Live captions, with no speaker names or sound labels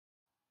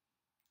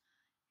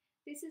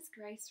This is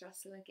Grace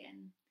Russell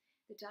again,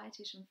 the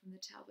dietitian from the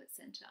Talbot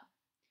Centre.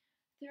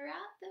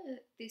 Throughout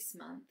this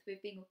month,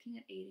 we've been looking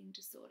at eating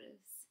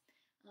disorders.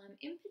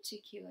 In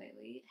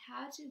particularly,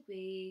 how do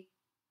we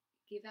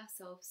give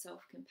ourselves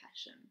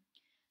self-compassion?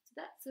 So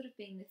that's sort of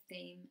been the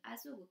theme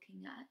as we're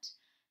looking at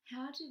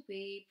how do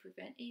we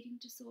prevent eating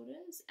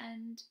disorders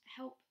and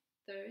help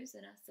those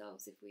and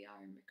ourselves if we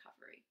are in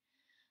recovery.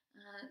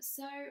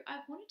 So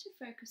I wanted to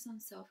focus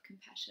on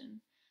self-compassion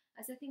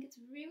as I think it's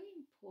really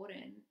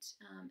important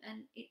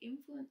and it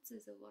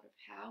influences a lot of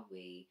how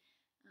we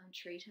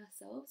treat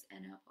ourselves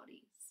and our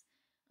bodies.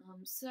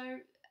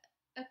 So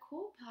a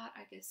core part,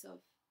 I guess,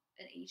 of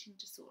an eating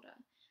disorder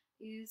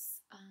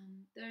is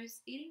those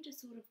eating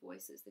disorder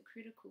voices, the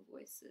critical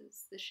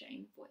voices, the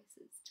shame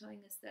voices,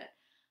 telling us that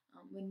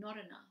we're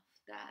not enough,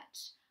 that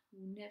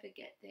we'll never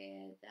get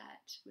there,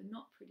 that we're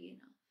not pretty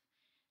enough.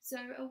 So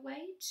a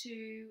way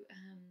to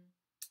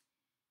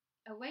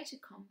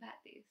combat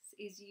this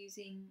is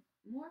using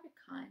more of a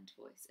kind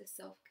voice, a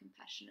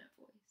self-compassionate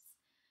voice.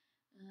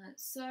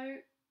 So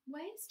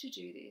ways to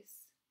do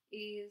this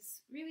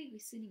is really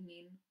listening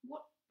in.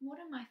 What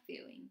am I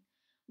feeling?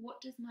 What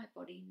does my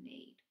body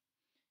need?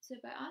 So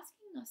by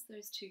asking us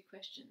those two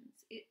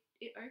questions, it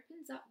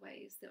opens up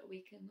ways that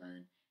we can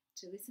learn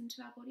to listen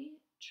to our body,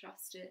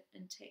 trust it,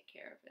 and take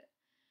care of it.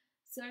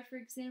 So for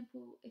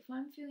example, if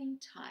I'm feeling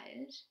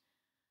tired,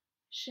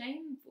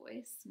 shame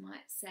voice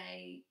might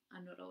say,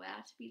 I'm not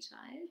allowed to be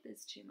tired,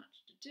 there's too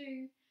much to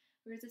do,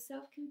 whereas a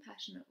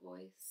self-compassionate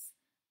voice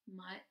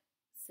might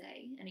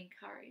say and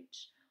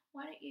encourage,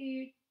 why don't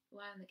you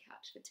lie on the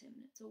couch for 10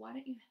 minutes, or why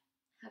don't you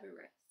have a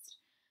rest?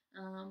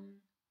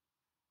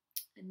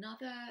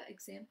 Another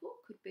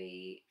example could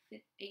be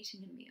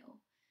eating a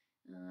meal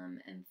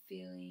and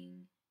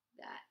feeling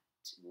that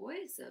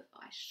voice of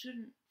I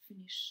shouldn't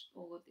finish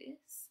all of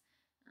this,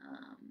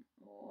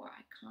 or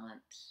I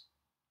can't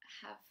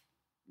have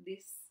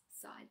this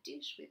side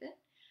dish with it,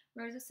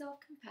 whereas a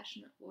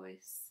self-compassionate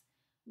voice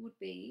would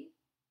be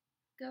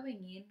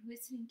going in,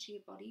 listening to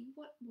your body.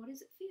 What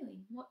is it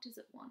feeling? What does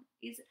it want?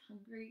 Is it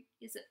hungry?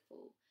 Is it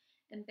full?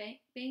 And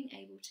being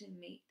able to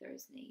meet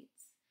those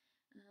needs.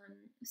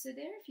 So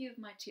there are a few of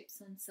my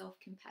tips on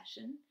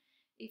self-compassion.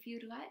 If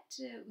you'd like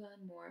to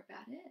learn more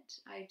about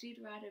it, I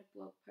did write a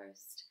blog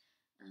post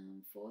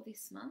for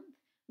this month,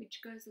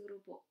 which goes a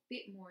little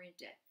bit more in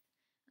depth.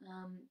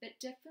 But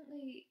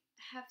definitely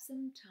have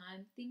some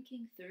time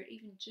thinking through it.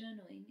 Even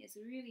journaling is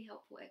a really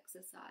helpful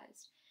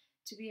exercise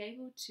to be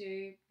able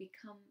to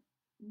become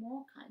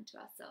more kind to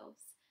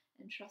ourselves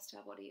and trust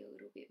our body a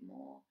little bit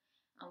more,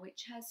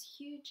 which has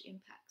huge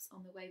impacts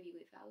on the way we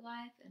live our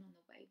life and on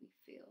the way we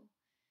feel.